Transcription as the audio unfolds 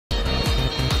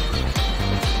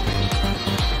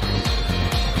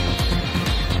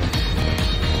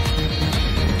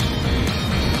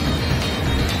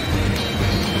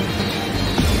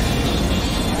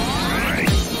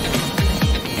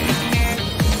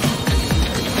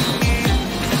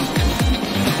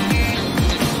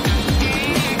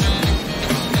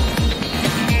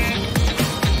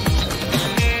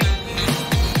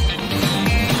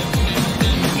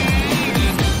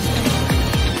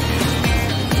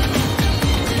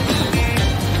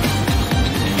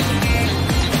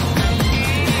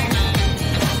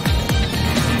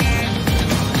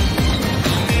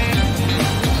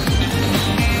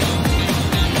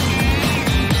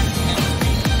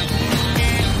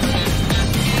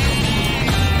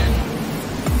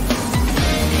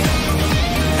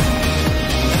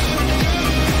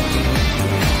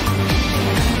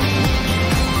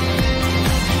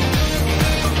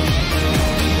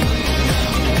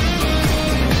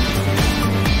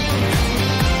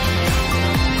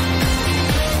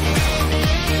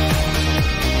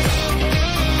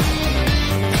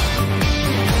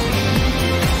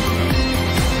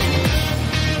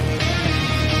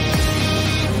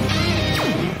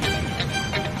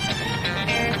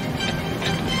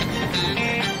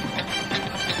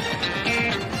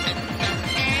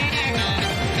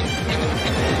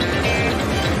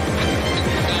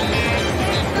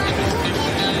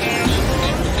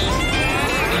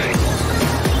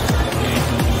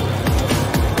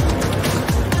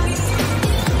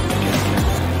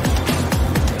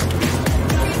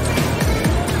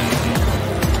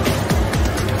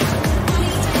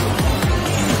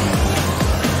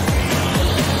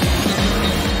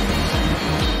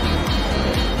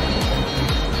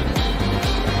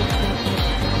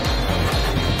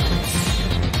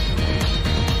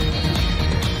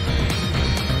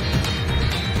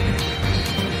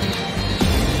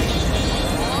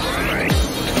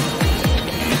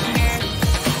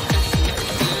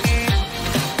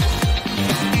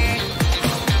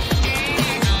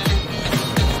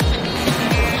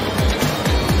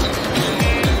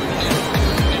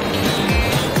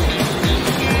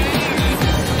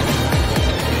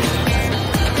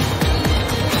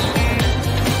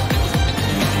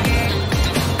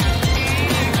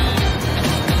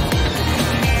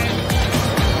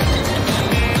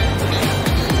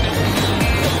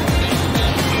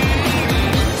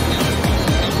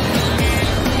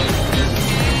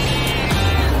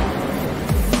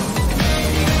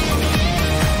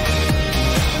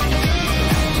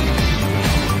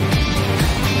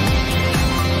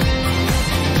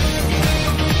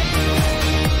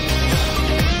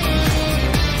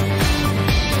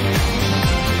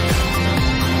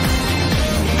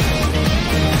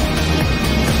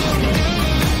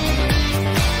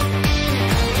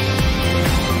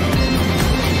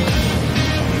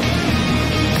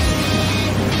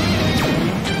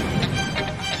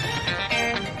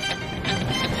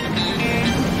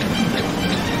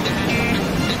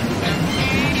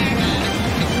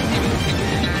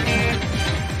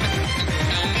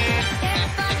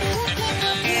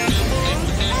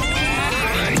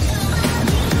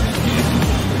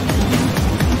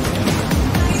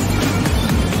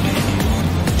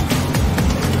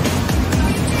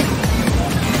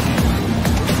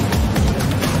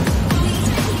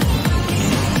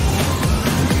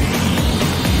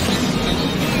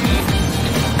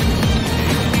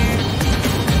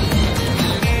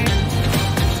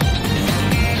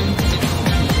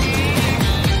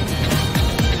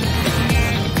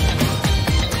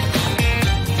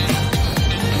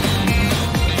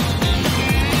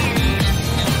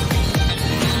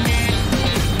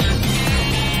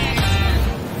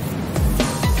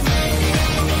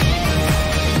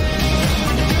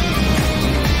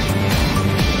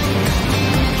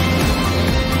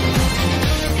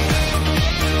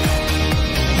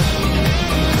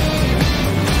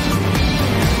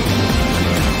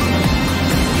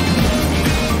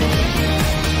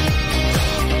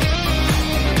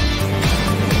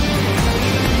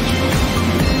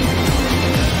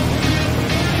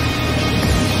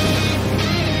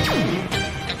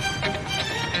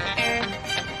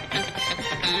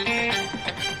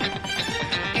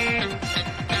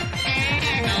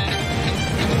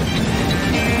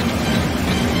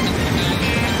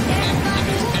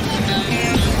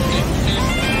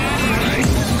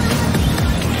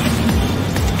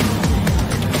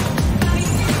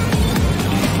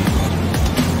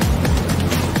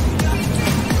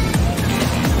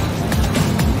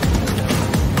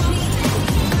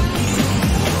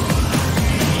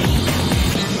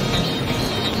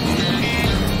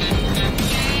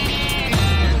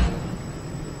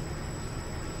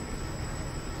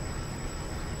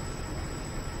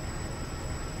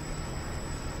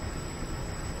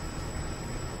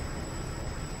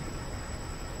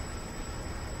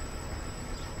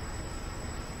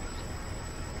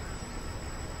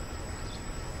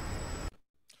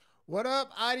What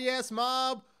up, IDS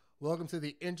Mob? Welcome to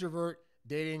the Introvert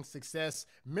Dating Success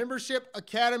Membership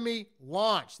Academy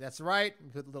launch. That's right.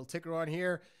 Put the little ticker on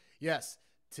here. Yes,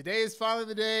 today is finally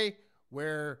the day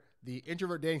where the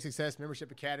Introvert Dating Success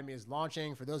Membership Academy is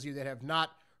launching. For those of you that have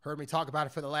not heard me talk about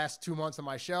it for the last 2 months on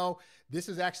my show, this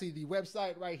is actually the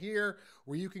website right here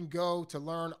where you can go to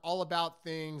learn all about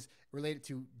things related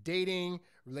to dating,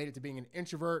 related to being an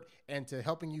introvert, and to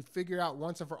helping you figure out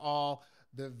once and for all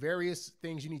the various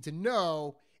things you need to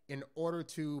know in order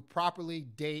to properly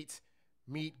date,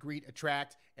 meet, greet,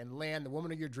 attract, and land the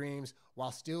woman of your dreams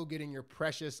while still getting your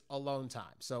precious alone time.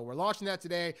 So we're launching that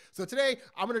today. So today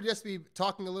I'm going to just be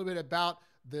talking a little bit about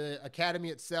the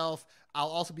academy itself. I'll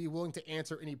also be willing to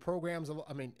answer any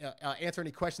answer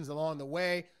any questions along the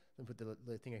way. Let me put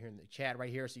the thing here in the chat right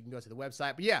here so you can go to the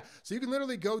website. But yeah, so you can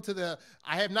literally go to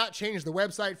I have not changed the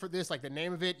website for this, like the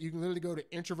name of it. You can literally go to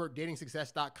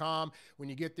introvertdatingsuccess.com. When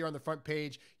you get there on the front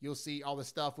page, you'll see all the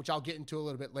stuff, which I'll get into a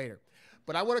little bit later.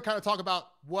 But I want to kind of talk about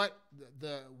why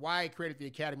I created the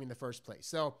academy in the first place.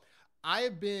 So I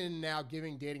have been now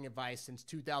giving dating advice since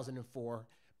 2004,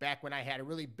 back when I had a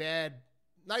really bad,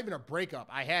 not even a breakup.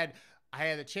 I had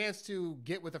a chance to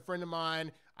get with a friend of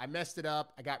mine. I messed it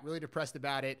up. I got really depressed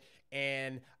about it.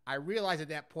 And I realized at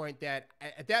that point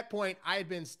I had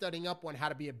been studying up on how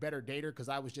to be a better dater because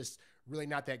I was just really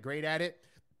not that great at it.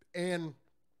 And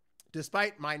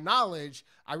despite my knowledge,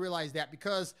 I realized that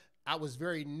because I was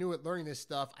very new at learning this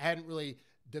stuff, I hadn't really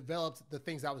developed the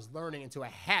things I was learning into a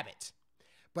habit.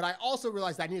 But I also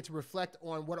realized I needed to reflect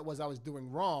on what it was I was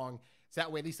doing wrong. So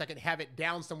that way, at least I could have it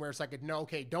down somewhere so I could know,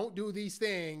 okay, don't do these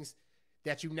things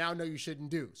that you now know you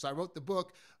shouldn't do. So I wrote the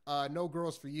book, No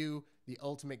Girls For You, The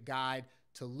Ultimate Guide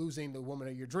to Losing the Woman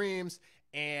of Your Dreams.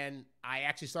 And I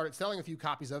actually started selling a few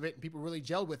copies of it and people really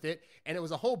gelled with it. And it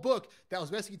was a whole book that was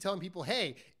basically telling people,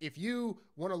 hey, if you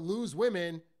want to lose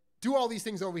women, do all these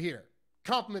things over here.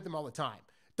 Compliment them all the time.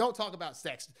 Don't talk about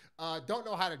sex. Don't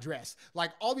know how to dress.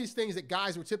 Like all these things that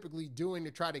guys were typically doing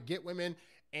to try to get women,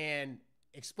 and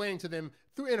explaining to them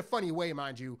in a funny way,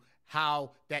 mind you,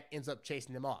 how that ends up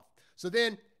chasing them off. So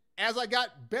then as I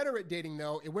got better at dating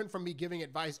though, it went from me giving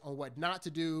advice on what not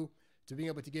to do to being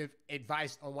able to give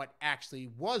advice on what actually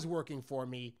was working for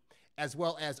me, as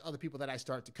well as other people that I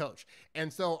started to coach.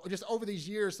 And so just over these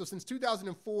years, so since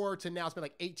 2004 to now, it's been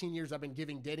like 18 years, I've been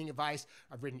giving dating advice.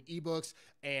 I've written ebooks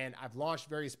and I've launched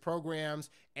various programs,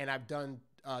 and I've done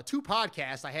 2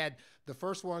 podcasts. I had the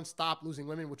first one, Stop Losing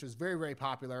Women, which was very, very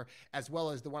popular, as well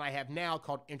as the one I have now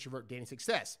called Introvert Dating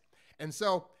Success. And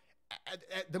so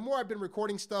the more I've been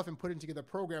recording stuff and putting together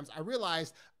programs, I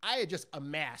realized I had just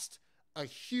amassed a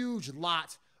huge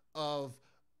lot of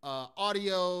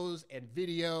audios and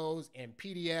videos and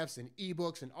PDFs and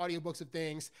ebooks and audiobooks of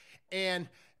things. And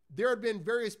there had been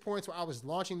various points where I was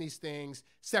launching these things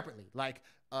separately, like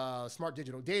Smart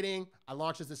Digital Dating. I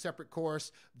launched as a separate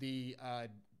course. The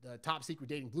Top Secret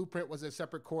Dating Blueprint was a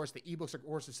separate course. The ebooks are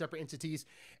courses of separate entities.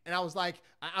 And I was like,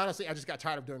 I just got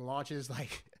tired of doing launches.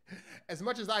 Like, as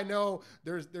much as I know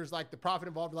there's like the profit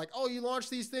involved, like, oh, you launched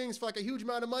these things for like a huge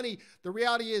amount of money. The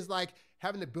reality is like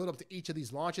having to build up to each of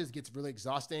these launches gets really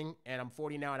exhausting. And I'm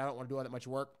 40 now and I don't want to do all that much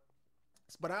work.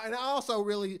 But I also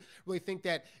really think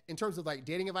that in terms of like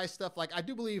dating advice stuff, like I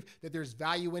do believe that there's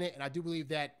value in it. And I do believe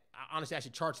that honestly, I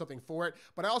should charge something for it.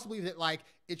 But I also believe that like,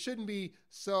 it shouldn't be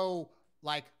so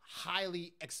like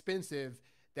highly expensive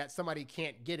that somebody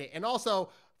can't get it. And also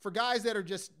for guys that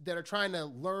are trying to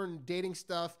learn dating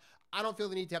stuff, I don't feel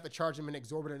the need to have to charge them an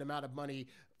exorbitant amount of money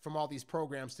from all these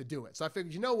programs to do it. So I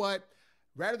figured, you know what,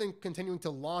 rather than continuing to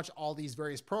launch all these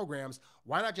various programs,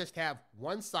 why not just have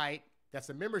one site that's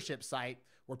a membership site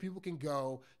where people can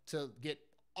go to get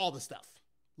all the stuff,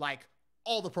 like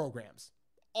all the programs,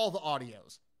 all the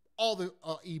audios, all the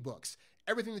ebooks,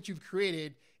 everything that you've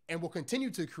created and will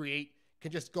continue to create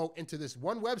can just go into this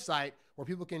one website where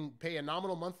people can pay a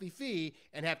nominal monthly fee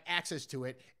and have access to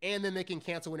it. And then they can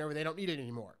cancel whenever they don't need it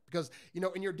anymore. Because, you know,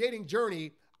 in your dating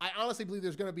journey, I honestly believe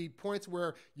there's going to be points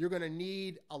where you're going to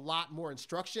need a lot more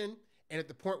instruction. And at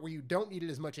the point where you don't need it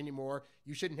as much anymore,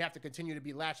 you shouldn't have to continue to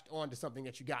be latched on to something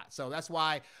that you got. So that's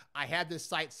why I had this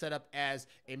site set up as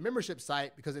a membership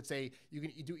site, because you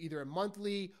can do either a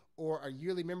monthly or a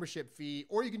yearly membership fee,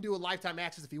 or you can do a lifetime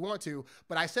access if you want to.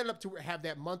 But I set it up to have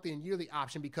that monthly and yearly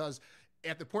option, because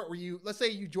at the point where let's say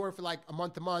you join for like a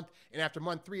month to month, and after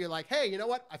month 3, you're like, hey, you know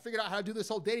what? I figured out how to do this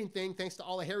whole dating thing thanks to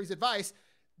all of Harry's advice.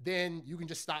 then you can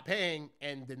just stop paying,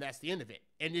 and then that's the end of it.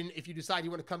 And then if you decide you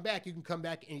want to come back, you can come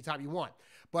back anytime you want.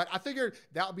 But I figured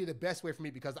that would be the best way for me,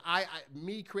 because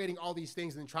me creating all these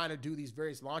things and trying to do these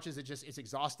various launches, it's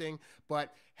exhausting.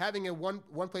 But having it one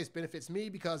place benefits me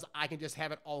because I can just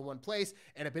have it all in one place,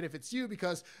 and it benefits you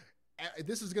because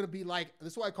this is going to be like,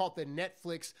 this is why I call it the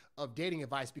Netflix of dating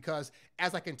advice, because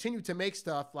as I continue to make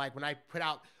stuff, like when I put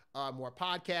out more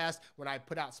podcasts, when I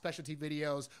put out specialty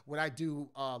videos, when I do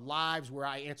lives where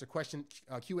I answer question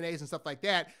Q&As and stuff like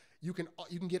that, you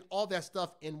can get all that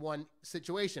stuff in one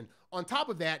situation. On top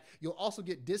of that, you'll also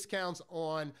get discounts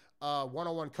on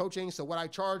one-on-one coaching. So what I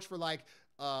charge for like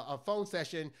a phone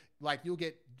session, like you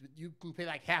can pay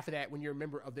like half of that when you're a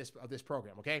member of this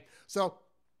program. Okay, so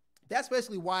that's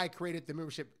basically why I created the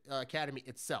Membership Academy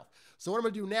itself. So what I'm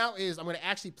going to do now is I'm going to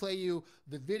actually play you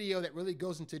the video that really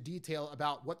goes into detail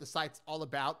about what the site's all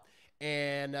about.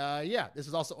 And yeah, this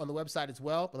is also on the website as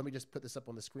well. But let me just put this up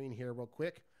on the screen here real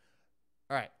quick.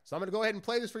 All right, so I'm going to go ahead and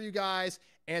play this for you guys,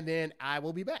 and then I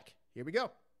will be back. Here we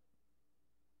go.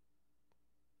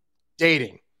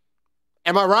 Dating.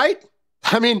 Am I right?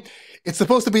 I mean, it's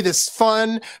supposed to be this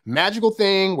fun, magical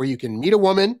thing where you can meet a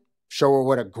woman, show her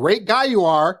what a great guy you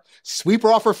are, sweep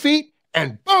her off her feet,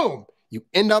 and boom, you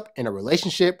end up in a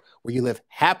relationship where you live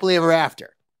happily ever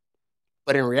after.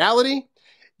 But in reality,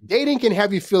 dating can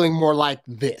have you feeling more like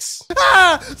this.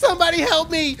 Somebody help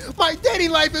me! My dating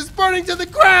life is burning to the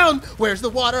ground! Where's the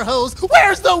water hose?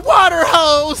 Where's the water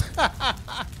hose?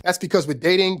 That's because with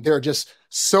dating, there are just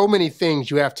so many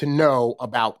things you have to know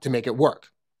about to make it work,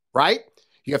 right?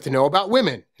 You have to know about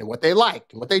women and what they like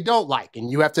and what they don't like.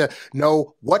 And you have to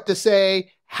know what to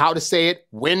say, how to say it,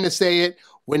 when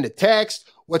to text,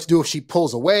 what to do if she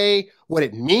pulls away, what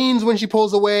it means when she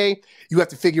pulls away. You have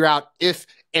to figure out if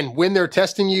and when they're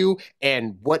testing you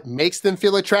and what makes them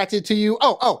feel attracted to you.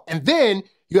 And then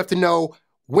you have to know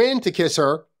when to kiss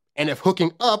her and if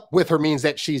hooking up with her means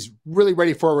that she's really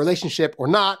ready for a relationship or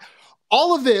not.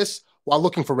 All of this while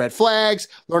looking for red flags,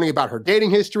 learning about her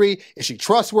dating history. Is she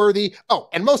trustworthy?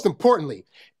 And most importantly,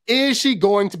 is she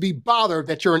going to be bothered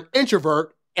that you're an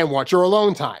introvert and want your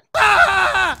alone time?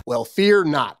 Well, fear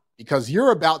not, because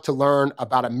you're about to learn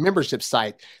about a membership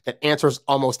site that answers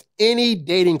almost any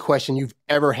dating question you've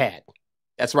ever had.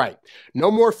 That's right. No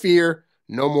more fear,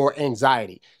 no more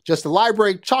anxiety. Just a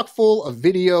library chock full of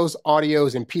videos,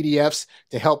 audios, and PDFs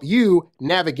to help you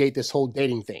navigate this whole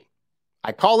dating thing.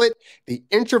 I call it the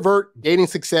Introvert Dating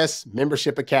Success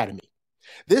Membership Academy.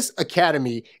 This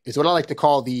academy is what I like to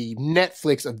call the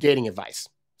Netflix of dating advice.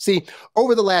 See,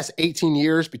 over the last 18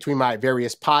 years, between my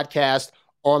various podcasts,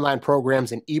 online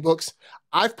programs, and ebooks,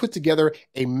 I've put together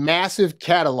a massive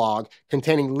catalog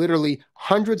containing literally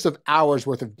hundreds of hours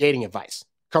worth of dating advice,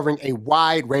 covering a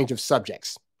wide range of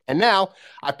subjects. And now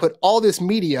I put all this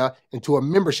media into a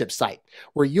membership site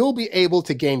where you'll be able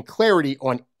to gain clarity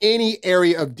on any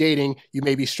area of dating you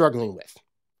may be struggling with.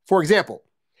 For example,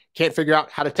 can't figure out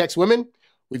how to text women?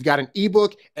 We've got an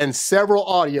ebook and several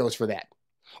audios for that.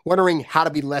 Wondering how to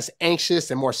be less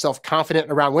anxious and more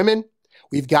self-confident around women?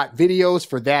 We've got videos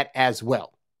for that as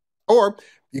well. Or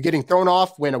you're getting thrown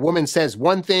off when a woman says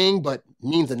one thing but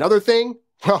means another thing?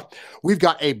 Well, we've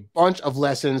got a bunch of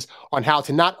lessons on how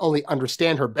to not only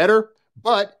understand her better,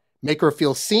 but make her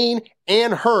feel seen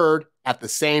and heard at the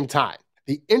same time.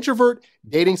 The Introvert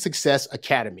Dating Success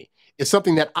Academy is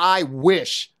something that I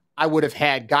wish I would have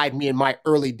had guide me in my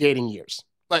early dating years.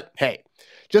 But hey,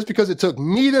 just because it took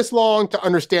me this long to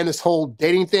understand this whole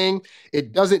dating thing,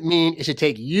 it doesn't mean it should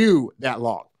take you that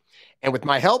long. And with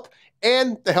my help,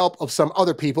 and the help of some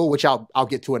other people, which I'll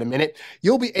get to in a minute,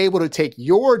 you'll be able to take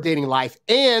your dating life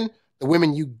and the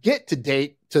women you get to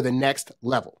date to the next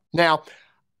level. Now,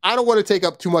 I don't want to take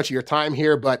up too much of your time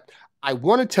here, but I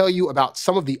want to tell you about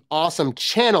some of the awesome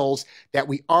channels that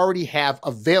we already have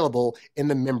available in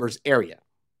the members area.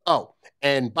 Oh,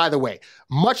 and by the way,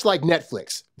 much like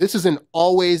Netflix, this is an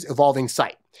always evolving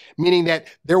site, meaning that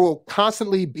there will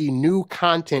constantly be new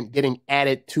content getting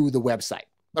added to the website.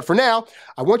 But for now,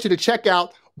 I want you to check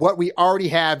out what we already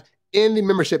have in the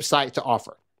membership site to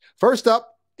offer. First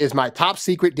up is my top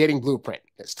secret dating blueprint.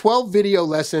 It's 12 video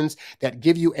lessons that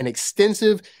give you an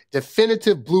extensive,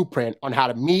 definitive blueprint on how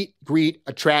to meet, greet,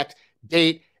 attract,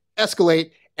 date,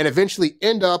 escalate, and eventually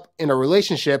end up in a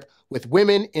relationship with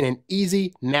women in an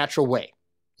easy, natural way.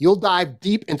 You'll dive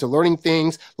deep into learning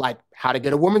things like how to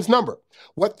get a woman's number,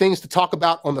 what things to talk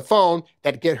about on the phone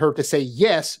that get her to say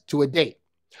yes to a date,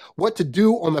 what to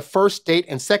do on the first date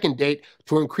and second date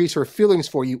to increase her feelings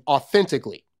for you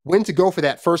authentically, when to go for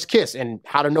that first kiss and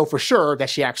how to know for sure that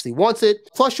she actually wants it.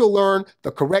 Plus, you'll learn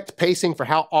the correct pacing for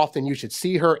how often you should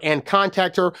see her and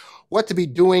contact her, what to be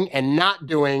doing and not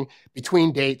doing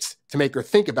between dates to make her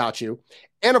think about you.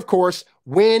 And of course,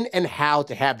 when and how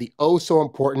to have the oh so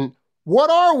important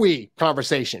 "what are we"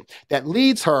 conversation that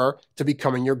leads her to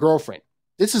becoming your girlfriend.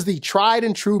 This is the tried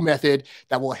and true method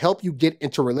that will help you get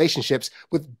into relationships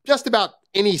with just about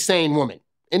any sane woman.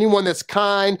 Anyone that's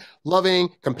kind, loving,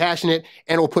 compassionate,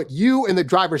 and will put you in the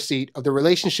driver's seat of the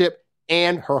relationship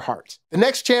and her heart. The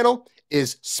next channel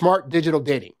is Smart Digital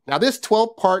Dating. Now, this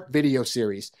 12-part video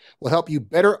series will help you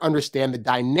better understand the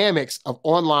dynamics of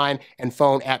online and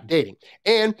phone app dating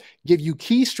and give you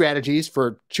key strategies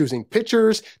for choosing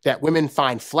pictures that women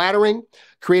find flattering,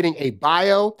 creating a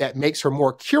bio that makes her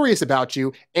more curious about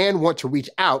you and want to reach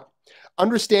out,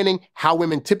 understanding how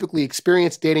women typically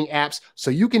experience dating apps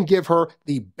so you can give her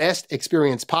the best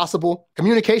experience possible,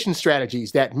 communication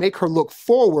strategies that make her look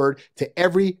forward to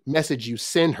every message you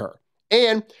send her.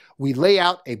 And we lay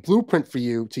out a blueprint for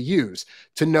you to use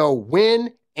to know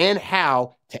when and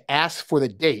how to ask for the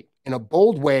date in a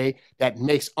bold way that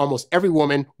makes almost every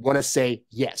woman want to say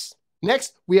yes.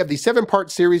 Next, we have the 7-part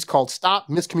series called Stop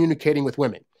Miscommunicating with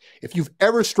Women. If you've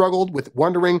ever struggled with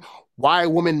wondering why a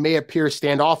woman may appear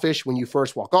standoffish when you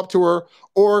first walk up to her,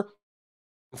 or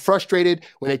frustrated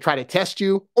when they try to test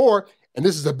you, or, and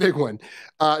this is a big one,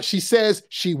 she says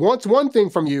she wants one thing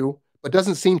from you, but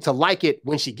doesn't seem to like it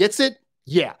when she gets it,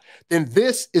 yeah, then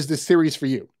this is the series for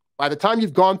you. By the time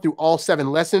you've gone through all 7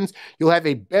 lessons, you'll have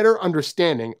a better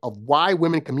understanding of why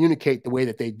women communicate the way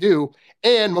that they do,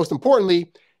 and most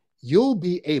importantly, you'll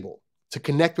be able to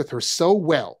connect with her so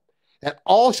well that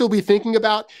all she'll be thinking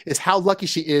about is how lucky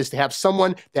she is to have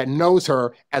someone that knows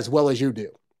her as well as you do.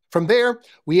 From there,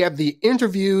 we have the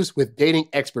Interviews with Dating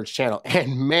Experts channel,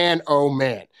 and man, oh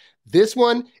man, this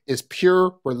one is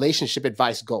pure relationship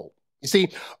advice gold. You see,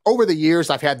 over the years,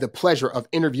 I've had the pleasure of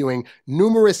interviewing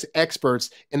numerous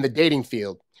experts in the dating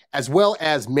field, as well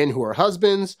as men who are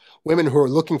husbands, women who are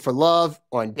looking for love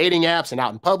on dating apps and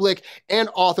out in public, and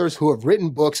authors who have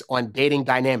written books on dating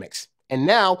dynamics. And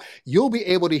now you'll be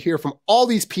able to hear from all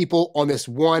these people on this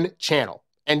one channel.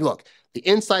 And look, the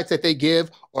insights that they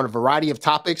give on a variety of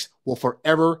topics will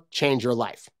forever change your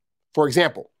life. For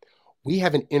example, we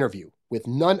have an interview with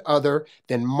none other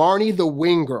than Marnie the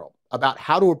Wing Girl about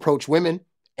how to approach women,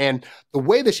 and the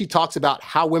way that she talks about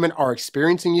how women are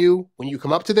experiencing you when you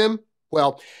come up to them,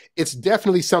 well, it's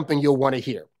definitely something you'll want to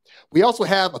hear. We also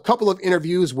have a couple of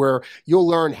interviews where you'll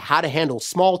learn how to handle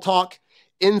small talk,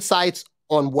 insights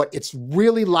on what it's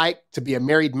really like to be a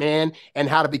married man and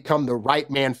how to become the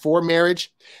right man for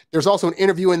marriage. There's also an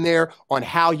interview in there on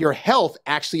how your health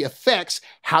actually affects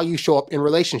how you show up in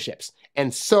relationships,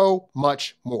 and so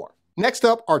much more. Next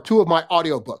up are 2 of my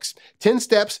audiobooks, 10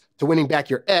 Steps to Winning Back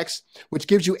Your Ex, which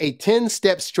gives you a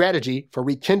 10-step strategy for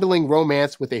rekindling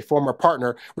romance with a former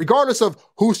partner, regardless of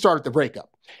who started the breakup.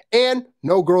 And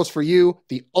No Girls for You,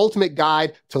 the ultimate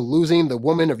guide to losing the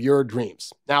woman of your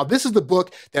dreams. Now, this is the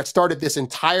book that started this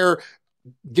entire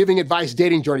giving advice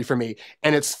dating journey for me,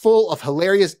 and it's full of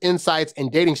hilarious insights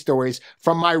and dating stories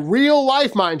from my real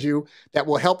life, mind you, that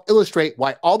will help illustrate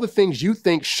why all the things you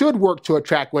think should work to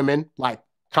attract women, like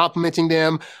complimenting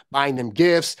them, buying them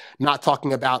gifts, not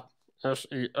talking about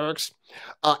sex,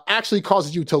 actually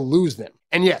causes you to lose them.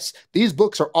 And yes, these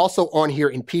books are also on here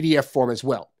in PDF form as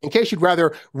well, in case you'd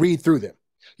rather read through them.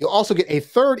 You'll also get a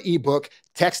 3rd ebook,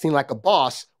 Texting Like a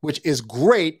Boss, which is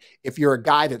great if you're a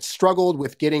guy that struggled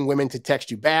with getting women to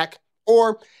text you back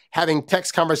or having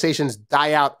text conversations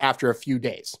die out after a few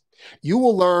days. You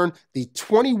will learn the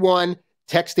 21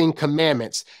 texting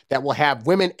commandments that will have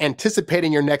women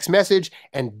anticipating your next message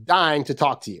and dying to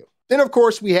talk to you. Then, of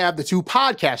course, we have the 2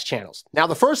 podcast channels. Now,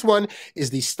 the first one is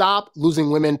the Stop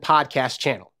Losing Women podcast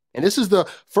channel. And this is the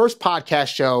first podcast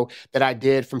show that I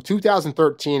did from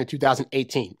 2013 to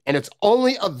 2018. And it's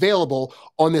only available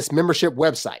on this membership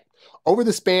website. Over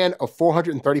the span of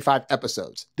 435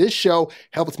 episodes, this show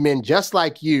helps men just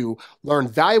like you learn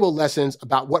valuable lessons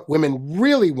about what women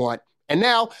really want. And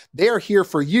now they are here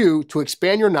for you to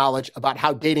expand your knowledge about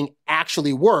how dating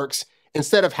actually works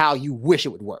instead of how you wish it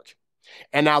would work.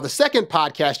 And now the second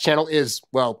podcast channel is,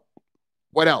 well,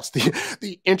 what else?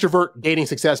 The Introvert Dating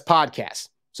Success Podcast.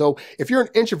 So if you're an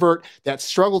introvert that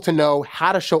struggles to know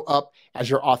how to show up as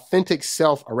your authentic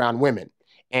self around women,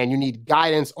 and you need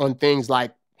guidance on things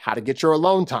like how to get your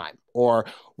alone time, or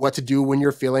what to do when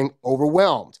you're feeling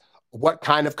overwhelmed, what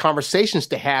kind of conversations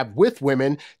to have with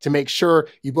women to make sure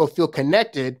you both feel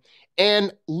connected,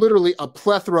 and literally a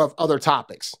plethora of other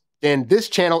topics, then this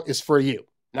channel is for you.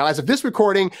 Now, as of this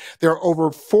recording, there are over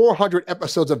 400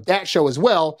 episodes of that show as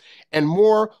well, and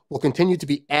more will continue to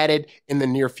be added in the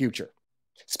near future.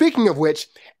 Speaking of which,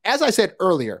 as I said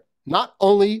earlier, not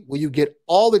only will you get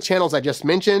all the channels I just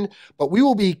mentioned, but we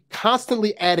will be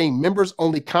constantly adding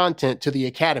members-only content to the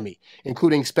Academy,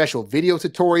 including special video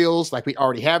tutorials like we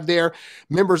already have there,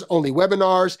 members-only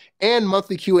webinars, and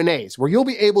monthly Q&As, where you'll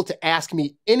be able to ask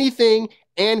me anything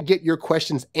and get your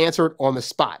questions answered on the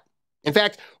spot. In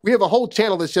fact, we have a whole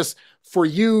channel that's just for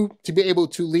you to be able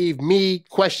to leave me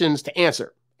questions to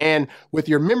answer. And with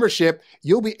your membership,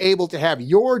 you'll be able to have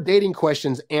your dating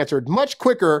questions answered much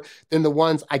quicker than the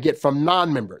ones I get from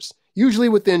non-members, usually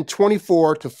within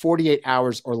 24 to 48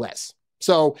 hours or less.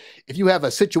 So if you have a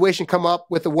situation come up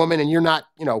with a woman and you're not,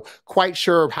 quite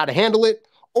sure how to handle it,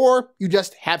 or you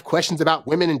just have questions about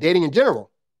women and dating in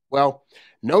general, well,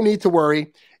 no need to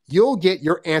worry. You'll get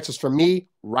your answers from me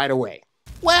right away.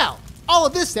 Wow, all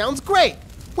of this sounds great.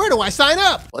 Where do I sign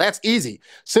up? Well, that's easy.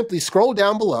 Simply scroll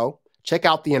down below, check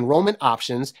out the enrollment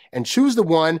options, and choose the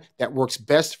one that works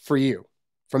best for you.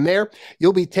 From there,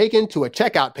 you'll be taken to a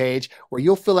checkout page where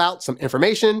you'll fill out some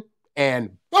information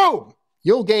and boom,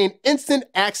 you'll gain instant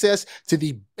access to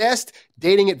the best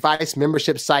dating advice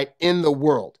membership site in the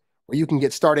world, where you can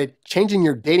get started changing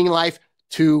your dating life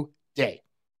today.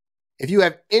 If you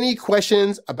have any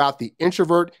questions about the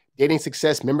Introvert Dating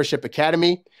Success Membership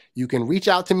Academy, you can reach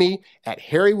out to me at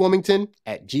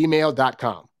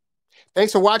harrywilmington@gmail.com.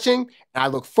 Thanks for watching, and I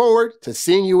look forward to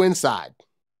seeing you inside.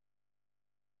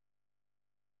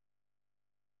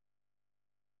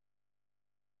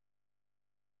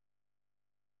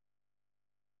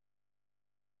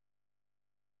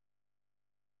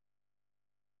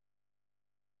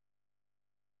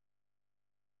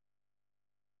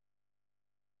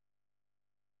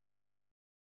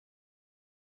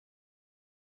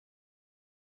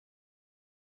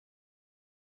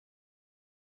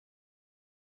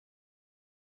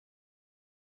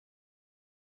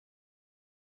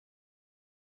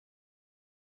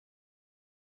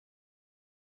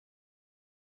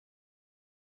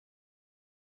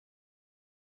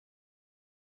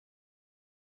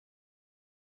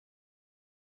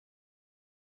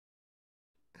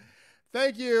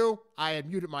 Thank you. I had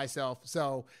muted myself.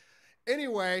 So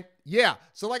anyway, yeah.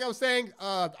 So like I was saying,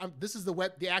 this is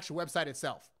the actual website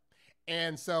itself.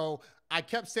 And so I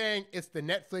kept saying it's the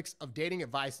Netflix of dating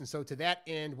advice. And so to that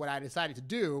end, what I decided to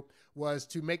do was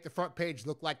to make the front page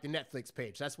look like the Netflix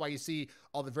page. That's why you see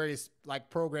all the various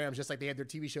programs, just like they have their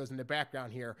TV shows in the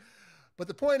background here. But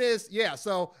the point is, yeah,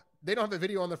 so they don't have a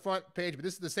video on the front page, but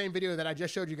this is the same video that I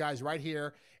just showed you guys right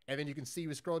here. And then you can see,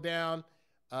 we scroll down,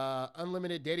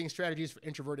 unlimited dating strategies for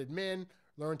introverted men.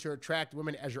 Learn to attract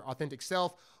women as your authentic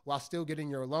self while still getting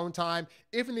your alone time.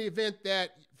 If in the event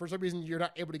that for some reason you're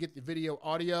not able to get the video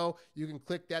audio, you can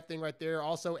click that thing right there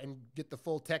also and get the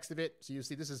full text of it. So you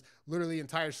see this is literally the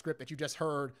entire script that you just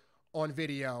heard on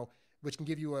video, which can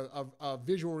give you a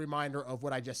visual reminder of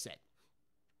what I just said.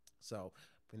 So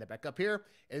bring that back up here.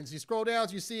 And as you scroll down,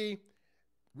 as you see,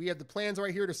 we have the plans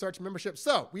right here to search membership.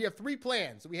 So we have 3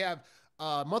 plans. We have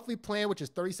a monthly plan, which is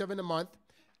 $37 a month.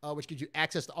 Which gives you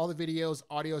access to all the videos,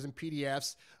 audios, and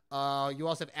PDFs. You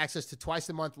also have access to twice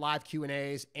a month live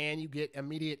Q&As, and you get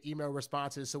immediate email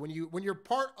responses. So when you're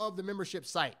part of the membership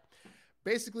site,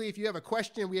 basically, if you have a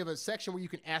question, we have a section where you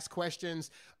can ask questions.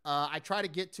 I try to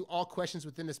get to all questions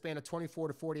within the span of 24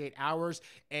 to 48 hours.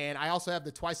 And I also have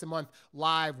the twice a month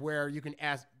live where you can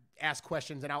ask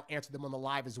questions, and I'll answer them on the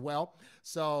live as well.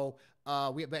 So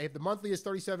if the monthly is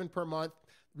 $37 per month,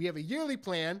 we have a yearly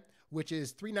plan, which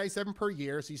is $397 per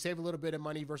year. So you save a little bit of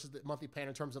money versus the monthly plan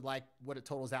in terms of what it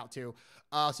totals out to.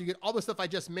 So you get all the stuff I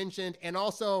just mentioned. And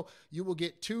also you will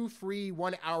get 2 free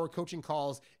 1-hour coaching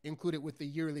calls included with the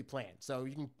yearly plan. So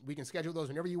we can schedule those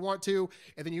whenever you want to.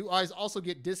 And then you guys also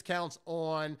get discounts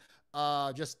on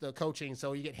just the coaching.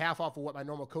 So you get half off of what my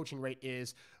normal coaching rate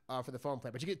is for the phone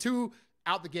plan. But you get 2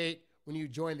 out the gate when you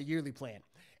join the yearly plan.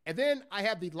 And then I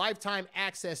have the lifetime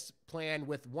access plan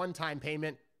with one-time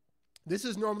payment. This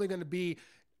is normally going to be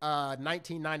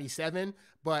 $19.97,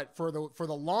 but for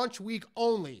the launch week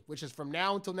only, which is from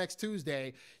now until next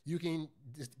Tuesday, you can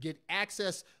just get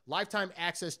lifetime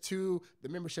access to the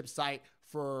membership site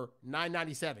for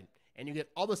 $9.97. And you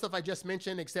get all the stuff I just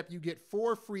mentioned, except you get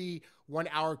 4 free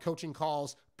 1-hour coaching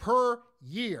calls per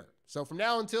year. So from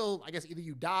now until, I guess, either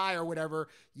you die or whatever,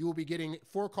 you will be getting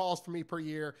 4 calls from me per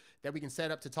year that we can set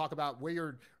up to talk about where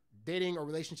you're dating or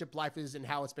relationship life is and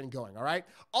how it's been going. All right.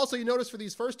 Also, you notice for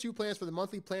these first 2 plans, for the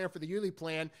monthly plan, for the yearly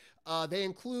plan, they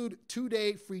include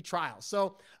 2-day free trials.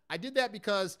 So I did that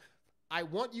because I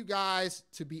want you guys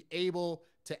to be able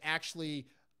to actually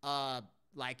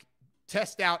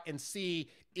test out and see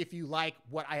if you like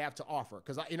what I have to offer.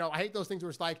 Because I hate those things where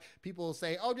it's like people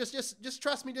say, oh, just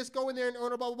trust me, just go in there and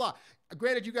order, blah, blah, blah.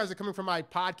 Granted, you guys are coming from my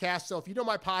podcast. So if you know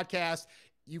my podcast,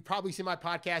 you probably see my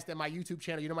podcast and my YouTube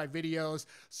channel, you know my videos.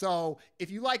 So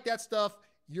if you like that stuff,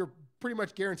 you're pretty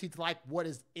much guaranteed to like what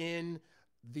is in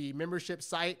the membership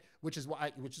site, which is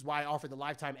why I offer the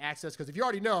lifetime access. Because if you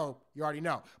already know, you already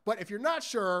know. But if you're not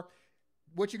sure,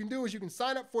 what you can do is you can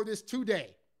sign up for this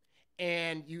 2-day.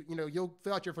 And you'll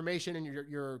fill out your information and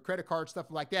your credit card, stuff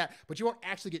like that, but you won't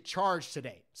actually get charged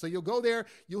today. So you'll go there,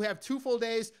 you'll have 2 full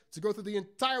days to go through the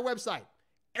entire website.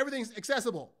 Everything's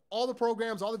accessible. All the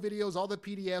programs, all the videos, all the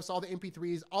PDFs, all the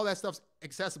MP3s, all that stuff's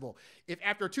accessible. If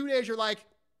after 2 days you're like,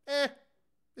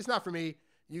 it's not for me,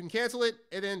 you can cancel it,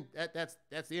 and then that's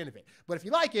the end of it. But if you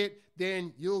like it,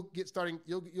 then you'll start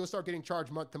getting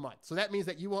charged month to month. So that means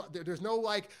that there's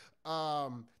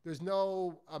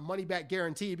no money back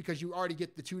guarantee, because you already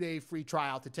get the 2-day free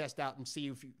trial to test out and see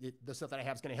if the stuff that I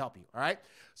have is going to help you. All right.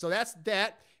 So that's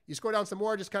that. You scroll down some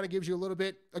more, just kind of gives you a little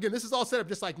bit. Again, this is all set up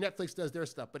just like Netflix does their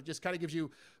stuff, but it just kind of gives you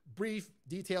brief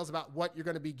details about what you're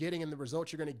going to be getting and the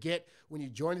results you're going to get when you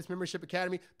join this membership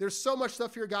academy. There's so much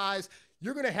stuff here, guys.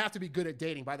 You're going to have to be good at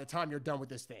dating by the time you're done with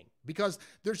this thing, because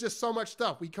there's just so much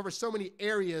stuff. We cover so many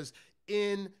areas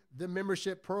in the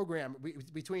membership program,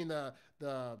 between the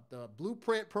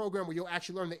blueprint program, where you'll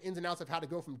actually learn the ins and outs of how to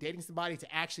go from dating somebody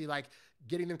to actually like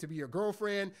getting them to be your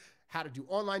girlfriend, how to do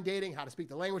online dating, how to speak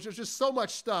the language. There's just so much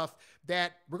stuff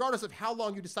that regardless of how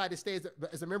long you decide to stay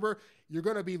as a member, you're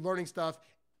going to be learning stuff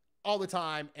all the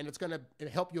time, and it's going to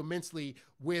help you immensely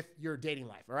with your dating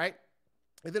life. All right.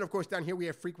 And then of course, down here, we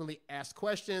have frequently asked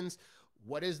questions.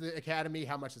 What is the academy?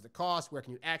 How much does it cost? Where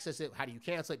can you access it? How do you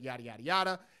cancel it? Yada, yada,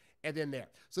 yada. And then there.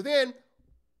 So then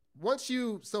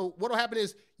so what'll happen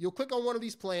is you'll click on one of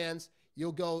these plans,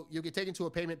 you'll get taken to a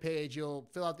payment page, you'll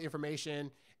fill out the information.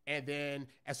 And then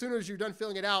as soon as you're done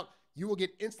filling it out, you will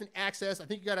get instant access. I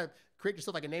think you got to create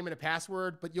yourself like a name and a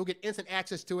password, but you'll get instant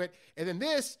access to it. And then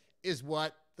this is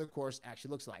what the course actually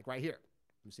looks like right here.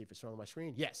 Let me see if it's showing on my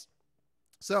screen. Yes.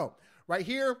 So right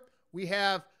here, we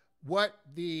have what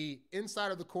the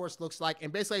inside of the course looks like.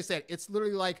 And basically, like I said, it's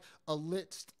literally like a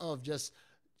list of just,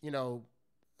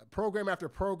 program after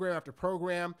program after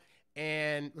program.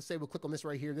 And let's say we'll click on this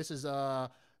right here. This is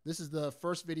the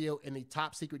first video in the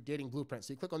Top Secret Dating Blueprint.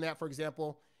 So you click on that, for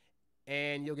example,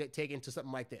 and you'll get taken to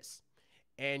something like this.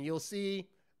 And you'll see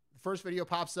the first video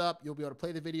pops up. You'll be able to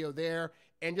play the video there.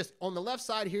 And just on the left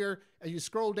side here, as you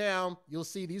scroll down, you'll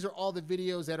see these are all the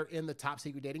videos that are in the Top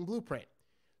Secret Dating Blueprint.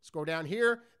 Scroll down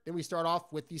here, then we start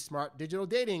off with the Smart Digital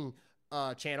Dating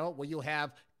channel, where you'll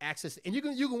have access, and you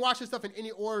can watch this stuff in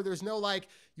any order. There's no like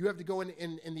you have to go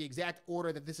in the exact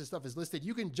order that this stuff is listed.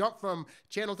 You can jump from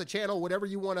channel to channel, whatever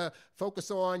you want to focus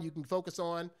on, you can focus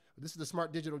on. This is the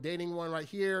Smart Digital Dating one right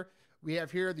here. We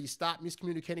have here the Stop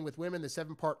Miscommunicating with Women, the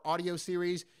 7-part audio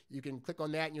series. You can click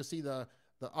on that and you'll see the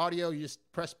audio. You just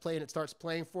press play and it starts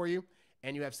playing for you.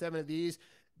 And you have 7 of these.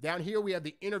 Down here, we have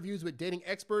the interviews with dating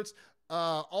experts.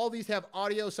 All these have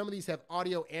audio. Some of these have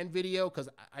audio and video, because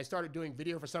I started doing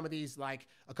video for some of these like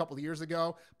a couple of years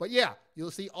ago. But yeah,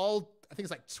 you'll see I think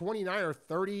it's like 29 or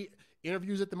 30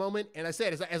 interviews at the moment. And I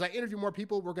said, as I interview more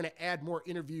people, we're going to add more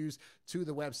interviews to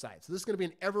the website. So this is going to be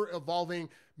an ever-evolving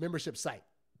membership site.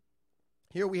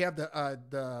 Here we have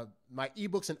my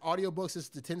ebooks and audiobooks. This is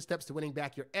the 10 Steps to Winning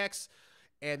Back Your Ex.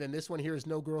 And then this one here is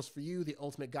No Girls for You, the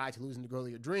ultimate guide to losing the girl of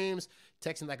your dreams,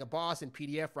 Texting Like a Boss in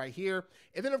PDF right here.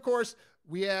 And then, of course,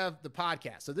 we have the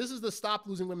podcast. So this is the Stop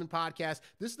Losing Women podcast.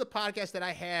 This is the podcast that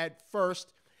I had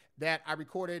first that I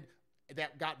recorded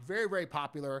that got very, very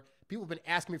popular. People have been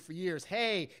asking me for years,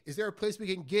 hey, is there a place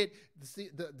we can get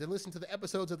to listen to the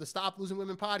episodes of the Stop Losing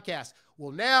Women podcast?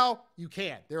 Well, now you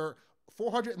can. There are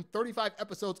 435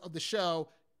 episodes of the show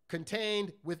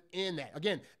contained within that.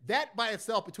 Again, that by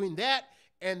itself, between that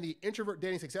and the Introvert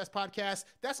Dating Success podcast,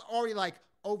 that's already like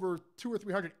over 200 or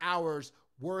 300 hours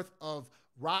worth of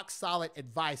rock solid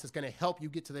advice that's going to help you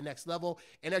get to the next level.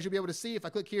 And as you'll be able to see, if I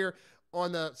click here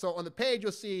on the page,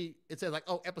 you'll see it says like,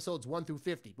 oh, episodes 1 through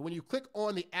 50. But when you click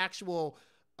on the actual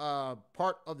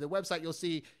part of the website, you'll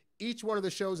see each one of the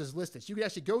shows is listed. So you can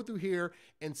actually go through here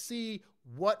and see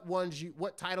what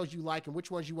titles you like and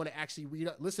which ones you want to actually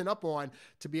listen up on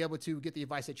to be able to get the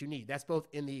advice that you need. That's both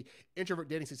in the Introvert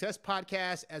Dating Success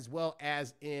podcast as well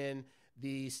as in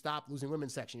the Stop Losing Women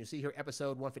section. You see here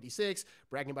episode 156,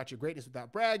 bragging about your greatness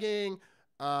without bragging.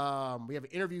 We have an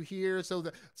interview here. So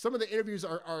some of the interviews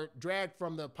are dragged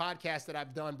from the podcast that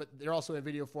I've done, but they're also in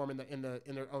video form in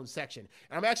their own section.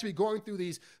 And I'm actually going through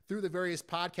the various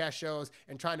podcast shows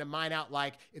and trying to mine out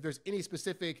like if there's any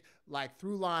specific like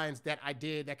through lines that I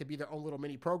did that could be their own little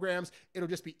mini programs. It'll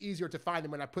just be easier to find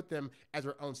them when I put them as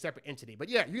their own separate entity. But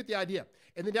yeah, you get the idea.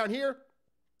 And then down here,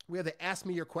 we have the Ask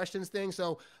Me Your Questions thing.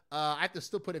 So I have to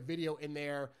still put a video in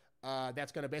there.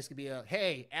 That's going to basically be a,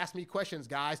 hey, ask me questions,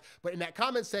 guys. But in that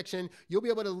comment section, you'll be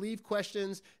able to leave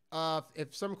questions.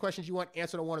 If some questions you want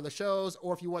answered on one of the shows,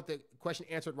 or if you want the question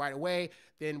answered right away,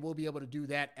 then we'll be able to do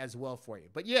that as well for you.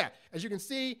 But yeah, as you can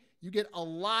see, you get a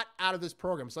lot out of this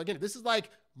program. So again, this is like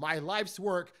my life's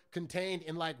work contained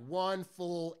in like one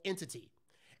full entity.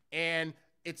 And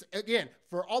it's, again,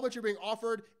 for all that you're being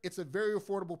offered, it's a very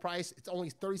affordable price. It's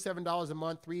only $37 a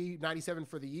month, $397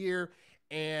 for the year.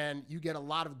 And you get a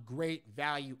lot of great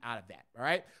value out of that. All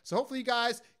right. So hopefully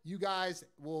you guys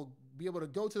will be able to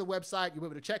go to the website. You'll be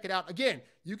able to check it out. Again,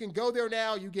 you can go there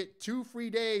now. You get 2 free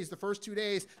days, the first 2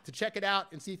 days to check it out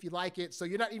and see if you like it. So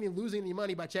you're not even losing any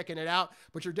money by checking it out,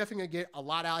 but you're definitely gonna get a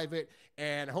lot out of it.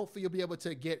 And hopefully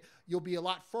you'll be a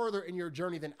lot further in your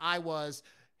journey than I was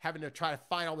having to try to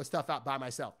find all this stuff out by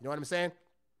myself. You know what I'm saying?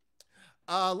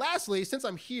 Lastly, since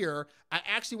I'm here, I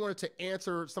actually wanted to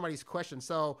answer somebody's question.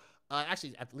 So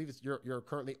actually, I believe you're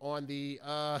currently on the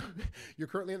you're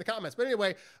currently in the comments. But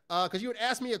anyway, because you had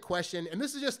asked me a question, and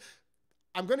this is just,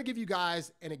 I'm going to give you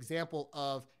guys an example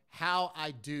of how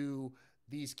I do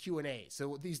these Q&As.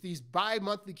 So these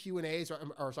bi-monthly Q&As,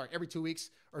 or sorry, every 2 weeks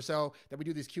or so that we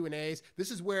do these Q&As. This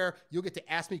is where you'll get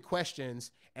to ask me questions,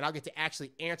 and I'll get to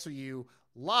actually answer you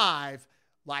live,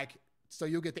 so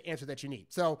you'll get the answer that you need.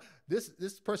 So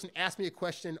this person asked me a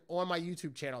question on my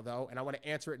YouTube channel though, and I want to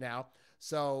answer it now.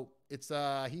 So it's,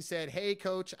 he said, hey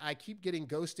coach, I keep getting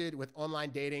ghosted with online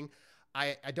dating.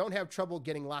 I don't have trouble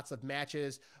getting lots of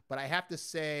matches, but I have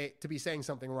to be saying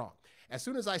something wrong. As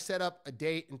soon as I set up a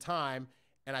date and time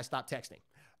and I stop texting,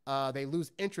 they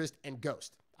lose interest and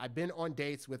ghost. I've been on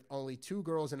dates with only 2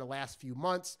 girls in the last few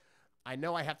months. I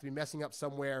know I have to be messing up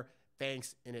somewhere.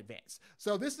 Thanks in advance.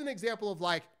 So this is an example of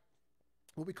like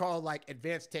what we call like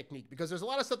advanced technique, because there's a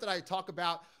lot of stuff that I talk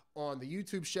about on the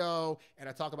YouTube show and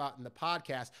I talk about in the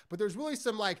podcast, but there's really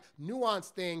some like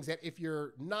nuanced things that if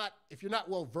you're not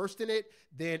well versed in it,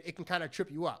 then it can kind of trip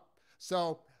you up.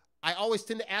 So I always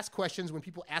tend to ask questions when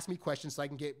people ask me questions so I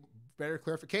can get better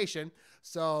clarification.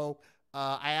 So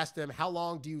I asked them, how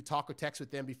long do you talk or text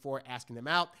with them before asking them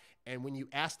out? And when you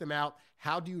ask them out,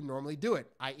 how do you normally do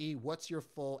it? i.e., what's your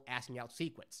full asking out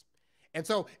sequence? And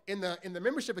so in the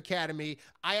Membership Academy,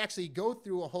 I actually go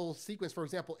through a whole sequence. For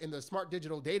example, in the Smart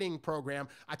Digital Dating program,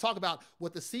 I talk about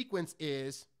what the sequence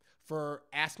is for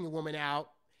asking a woman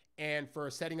out and for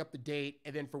setting up the date,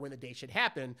 and then for when the date should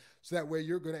happen. So that way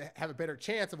you're going to have a better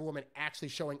chance of a woman actually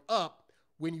showing up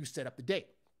when you set up the date.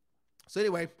 So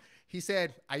anyway, he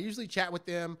said, I usually chat with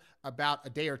them about a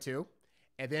day or two,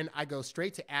 and then I go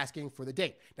straight to asking for the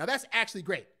date. Now that's actually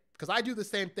great because I do the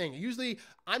same thing.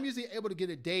 I'm usually able to get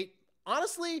a date.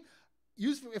 Honestly,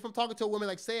 usually if I'm talking to a woman,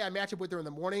 like say I match up with her in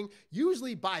the morning,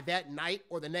 usually by that night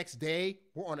or the next day,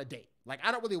 we're on a date. Like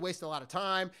I don't really waste a lot of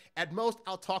time. At most,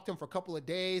 I'll talk to him for a couple of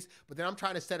days, but then I'm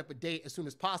trying to set up a date as soon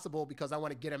as possible because I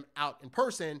want to get him out in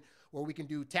person where we can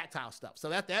do tactile stuff. So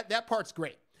that part's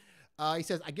great. He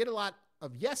says, I get a lot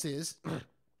of yeses,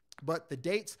 but the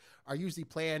dates are usually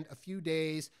planned a few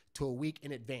days to a week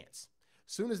in advance.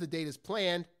 Soon as the date is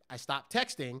planned, I stop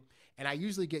texting, and I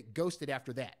usually get ghosted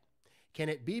after that. Can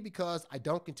it be because I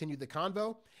don't continue the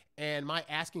convo and my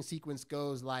asking sequence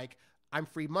goes like, I'm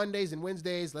free Mondays and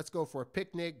Wednesdays. Let's go for a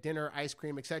picnic, dinner, ice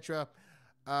cream, etc.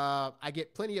 I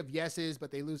get plenty of yeses,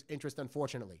 but they lose interest,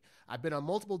 unfortunately. I've been on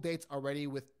multiple dates already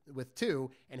with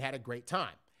 2 and had a great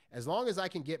time. As long as I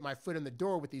can get my foot in the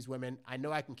door with these women, I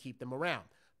know I can keep them around.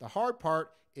 The hard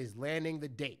part is landing the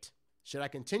date. Should I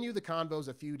continue the convos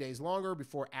a few days longer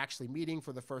before actually meeting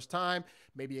for the first time?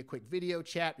 Maybe a quick video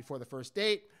chat before the first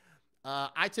date?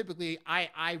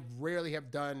 I rarely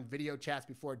have done video chats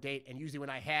before a date. And usually when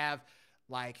I have,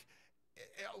 like,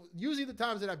 usually the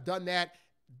times that I've done that,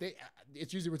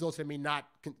 it's usually resulted in me not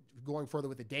going further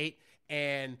with the date.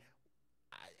 And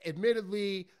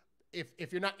admittedly,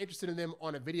 if you're not interested in them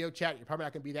on a video chat, you're probably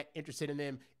not going to be that interested in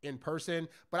them in person.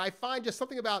 But I find just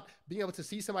something about being able to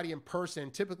see somebody in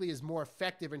person typically is more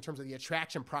effective in terms of the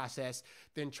attraction process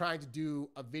than trying to do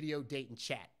a video date and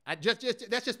chat.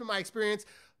 That's just been my experience.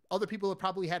 Other people have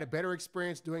probably had a better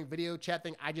experience doing video chat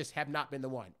thing. I just have not been the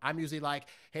one. I'm usually like,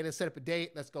 hey, let's set up a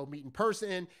date. Let's go meet in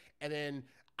person. And then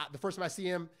the first time I see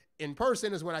him in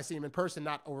person is when I see him in person,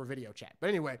 not over video chat. But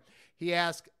anyway, he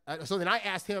asked, so then I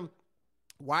asked him,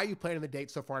 why are you planning the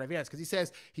date so far in advance? Because he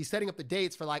says he's setting up the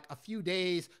dates for like a few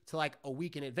days to like a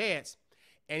week in advance.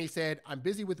 And he said, I'm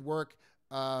busy with work.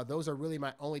 Those are really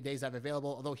my only days I have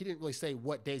available, although he didn't really say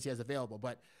what days he has available.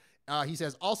 But he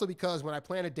says, also because when I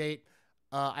plan a date,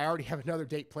 I already have another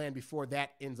date planned before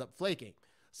that ends up flaking.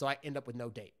 So I end up with no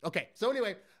date. Okay, so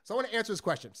anyway, so I want to answer this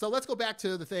question. So let's go back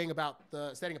to the thing about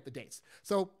the setting up the dates.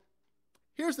 So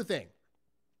here's the thing,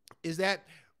 is that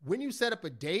when you set up a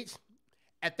date,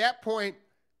 at that point,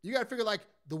 you got to figure like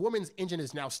the woman's engine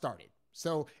is now started.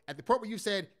 So at the point where you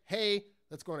said, hey,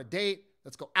 let's go on a date,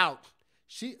 let's go out,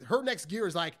 her next gear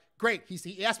is like, great,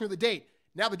 he asked me the date.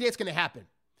 Now the date's going to happen.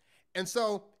 And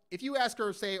so if you ask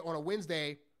her, say, on a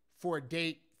Wednesday for a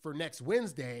date for next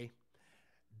Wednesday,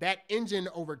 that engine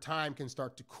over time can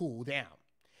start to cool down.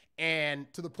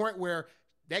 And to the point where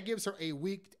that gives her a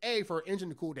week, A, for her engine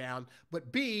to cool down,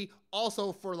 but B,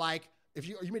 also for like, if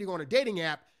you mean to go on a dating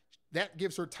app, that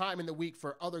gives her time in the week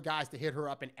for other guys to hit her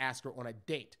up and ask her on a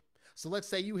date. So let's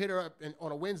say you hit her up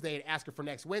on a Wednesday and ask her for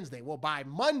next Wednesday. Well, by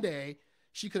Monday,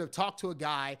 she could have talked to a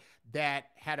guy that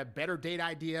had a better date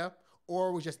idea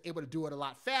or was just able to do it a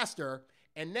lot faster.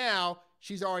 And now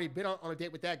she's already been on a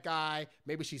date with that guy.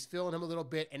 Maybe she's feeling him a little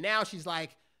bit. And now she's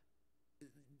like,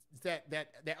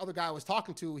 that other guy I was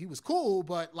talking to, he was cool,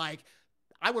 but like,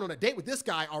 I went on a date with this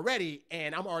guy already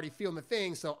and I'm already feeling the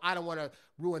thing. So I don't want to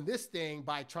ruin this thing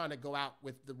by trying to go out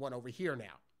with the one over here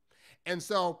now. And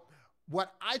so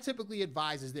what I typically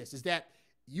advise is this, is that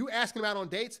you asking them out on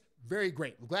dates, very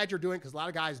great. I'm glad you're doing it because a lot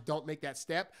of guys don't make that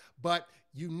step, but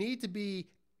you need to be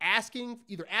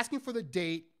either asking for the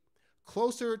date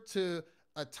closer to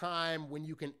a time when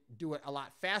you can do it a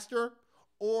lot faster,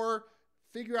 or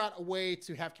figure out a way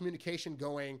to have communication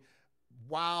going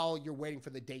while you're waiting for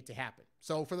the date to happen.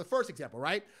 So for the first example,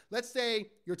 right? Let's say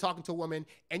you're talking to a woman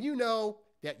and you know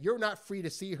that you're not free to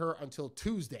see her until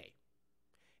Tuesday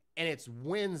and it's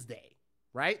Wednesday,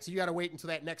 right? So you got to wait until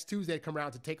that next Tuesday to come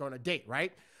around to take her on a date,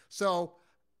 right? So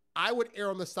I would err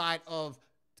on the side of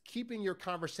keeping your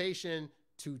conversation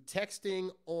to texting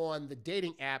on the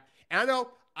dating app. And I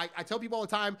know I tell people all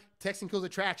the time, texting kills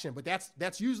attraction, but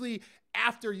that's usually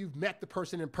after you've met the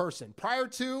person in person. Prior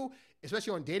to,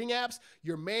 especially on dating apps,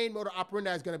 your main mode of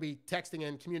operandi is going to be texting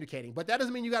and communicating. But that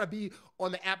doesn't mean you got to be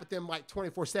on the app with them like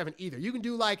 24/7 either. You can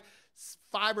do like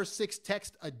 5 or 6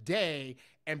 texts a day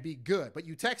and be good. But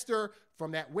you text her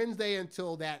from that Wednesday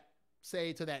until that,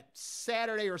 say, to that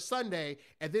Saturday or Sunday,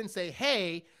 and then say,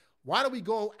 hey, why don't we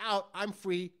go out? I'm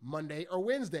free Monday or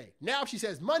Wednesday. Now, if she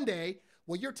says Monday,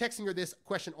 well, you're texting her this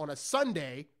question on a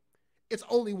Sunday. It's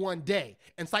only one day.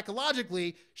 And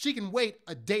psychologically, she can wait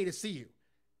a day to see you.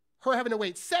 Her having to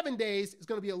wait 7 days is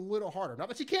going to be a little harder. Not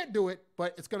that she can't do it,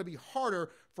 but it's going to be harder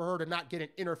for her to not get an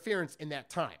interference in that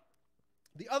time.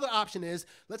 The other option is,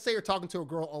 let's say you're talking to a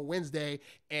girl on Wednesday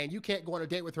and you can't go on a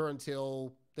date with her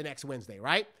until the next Wednesday,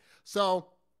 right? So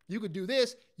you could do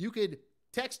this. You could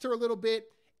text her a little bit,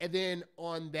 and then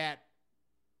on that,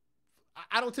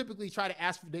 I don't typically try to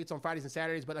ask for dates on Fridays and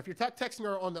Saturdays, but if you're texting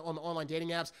her on the online dating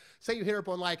apps, say you hit her up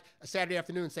on like a Saturday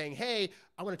afternoon saying, hey,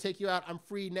 I want to take you out. I'm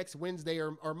free next Wednesday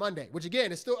or Monday, which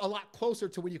again, is still a lot closer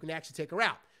to when you can actually take her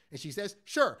out. And she says,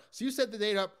 sure. So you set the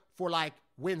date up for like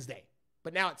Wednesday,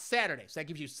 but now it's Saturday. So that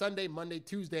gives you Sunday, Monday,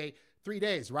 Tuesday, 3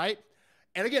 days, right?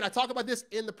 And again, I talk about this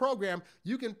in the program.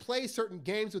 You can play certain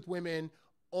games with women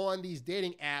on these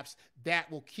dating apps that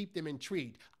will keep them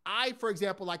intrigued. I, for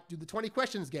example, like do the 20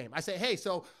 questions game. I say, hey,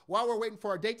 so while we're waiting for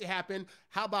our date to happen,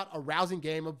 how about a rousing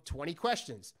game of 20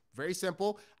 questions? Very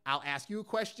simple. I'll ask you a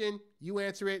question, you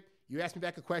answer it, you ask me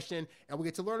back a question, and we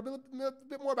get to learn a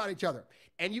bit more about each other.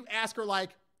 And you ask her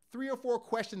like 3 or 4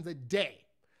 questions a day.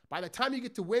 By the time you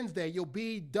get to Wednesday, you'll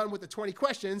be done with the 20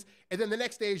 questions, and then the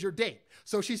next day is your date.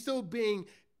 So she's still being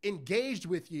engaged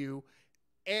with you.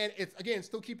 And it's, again,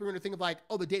 still keeping her in the thing of like,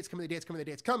 oh, the date's coming, the date's coming, the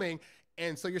date's coming.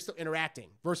 And so you're still interacting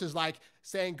versus like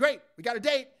saying, great, we got a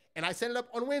date. And I set it up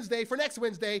on Wednesday for next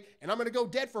Wednesday, and I'm going to go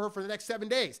dead for her for the next 7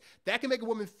 days. That can make a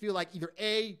woman feel like either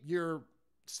A, you're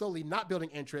slowly not building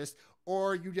interest,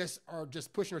 or you just are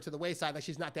just pushing her to the wayside like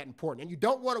she's not that important. And you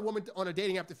don't want a woman on a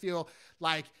dating app to feel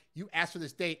like you asked for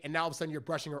this date and now all of a sudden you're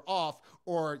brushing her off,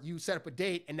 or you set up a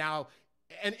date and now,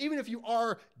 and even if you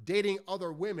are dating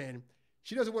other women,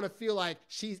 she doesn't want to feel like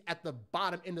she's at the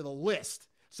bottom end of the list.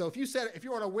 So if you're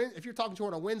talking to her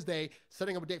on a Wednesday,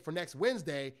 setting up a date for next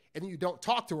Wednesday, and then you don't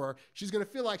talk to her, she's going to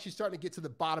feel like she's starting to get to the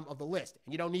bottom of the list,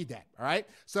 and you don't need that. All right.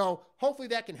 So hopefully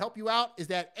that can help you out. Is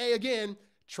that again,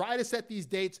 try to set these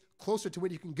dates closer to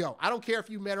when you can go. I don't care if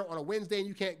you met her on a Wednesday and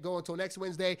you can't go until next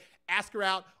Wednesday. Ask her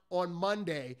out on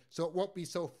Monday so it won't be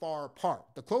so far apart.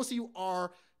 The closer you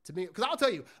are to me, because I'll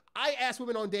tell you, I ask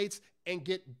women on dates and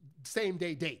get same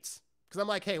day dates. Because I'm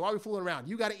like, hey, why are we fooling around?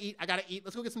 You got to eat. I got to eat.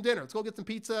 Let's go get some dinner. Let's go get some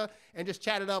pizza and just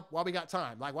chat it up while we got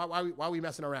time. Like, why are we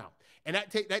messing around? And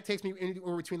that takes me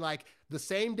anywhere between like the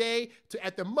same day to,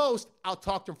 at the most, I'll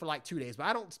talk to them for like 2 days. But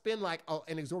I don't spend like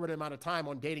an exorbitant amount of time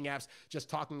on dating apps just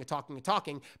talking and talking and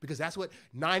talking, because that's what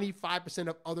 95%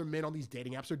 of other men on these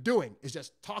dating apps are doing, is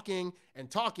just talking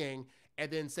and talking and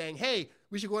then saying, hey,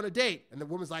 we should go on a date. And the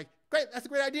woman's like, great, that's a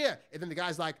great idea. And then the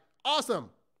guy's like, awesome.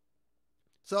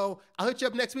 So I'll hit you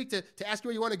up next week to ask you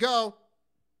where you want to go.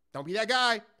 Don't be that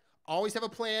guy. Always have a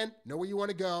plan, know where you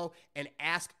want to go, and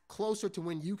ask closer to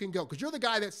when you can go, because you're the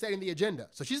guy that's setting the agenda.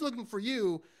 So she's looking for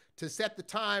you to set the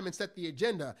time and set the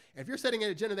agenda. And if you're setting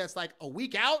an agenda that's like a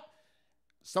week out,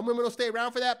 some women will stay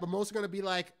around for that, but most are going to be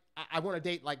like, I want to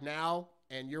date like now,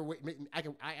 and I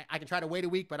can try to wait a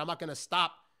week, but I'm not going to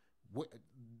stop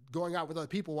going out with other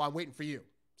people while I'm waiting for you.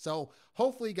 So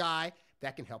hopefully, guy,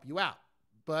 that can help you out.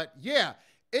 But yeah,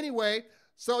 anyway,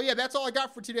 so yeah, that's all I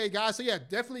got for today, guys. So yeah,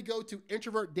 definitely go to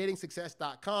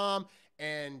introvertdatingsuccess.com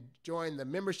and join the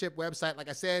membership website. Like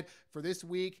I said, for this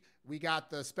week, we got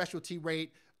the specialty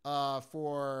rate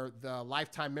for the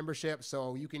lifetime membership.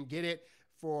 So you can get it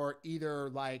for either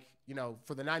like, you know,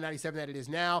 for the $9.97 that it is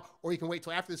now, or you can wait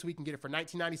till after this week and get it for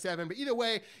 $19.97. But either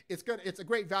way, it's a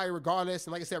great value regardless.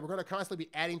 And like I said, we're going to constantly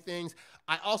be adding things.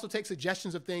 I also take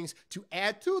suggestions of things to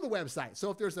add to the website. So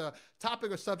if there's a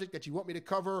topic or subject that you want me to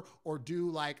cover or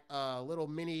do like a little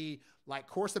mini like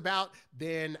course about,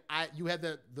 then you have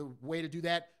the way to do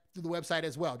that through the website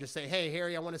as well. Just say, hey,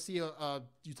 Harry, I want to see you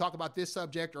talk about this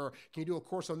subject, or can you do a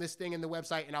course on this thing in the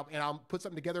website? And I'll put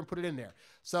something together and put it in there.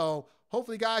 So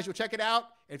hopefully, guys, you'll check it out.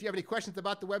 And if you have any questions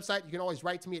about the website, you can always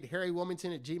write to me at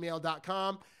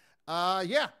harrywilmington@gmail.com.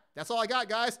 Yeah, that's all I got,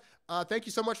 guys. Thank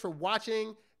you so much for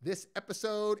watching this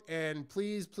episode. And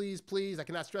please, please, please, I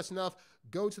cannot stress enough,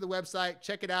 go to the website,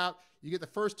 check it out. You get the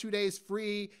first 2 days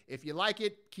free. If you like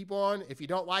it, keep on. If you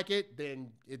don't like it,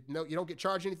 then you don't get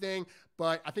charged anything.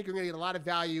 But I think you're going to get a lot of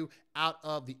value out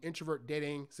of the Introvert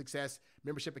Dating Success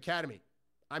Membership Academy.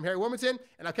 I'm Harry Wilmington,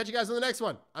 and I'll catch you guys on the next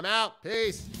one. I'm out.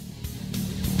 Peace.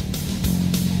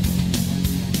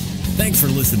 Thanks for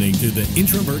listening to the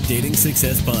Introvert Dating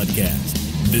Success Podcast.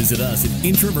 Visit us at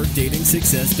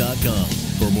introvertdatingsuccess.com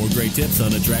for more great tips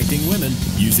on attracting women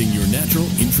using your natural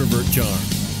introvert charm.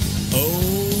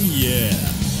 Oh, yeah.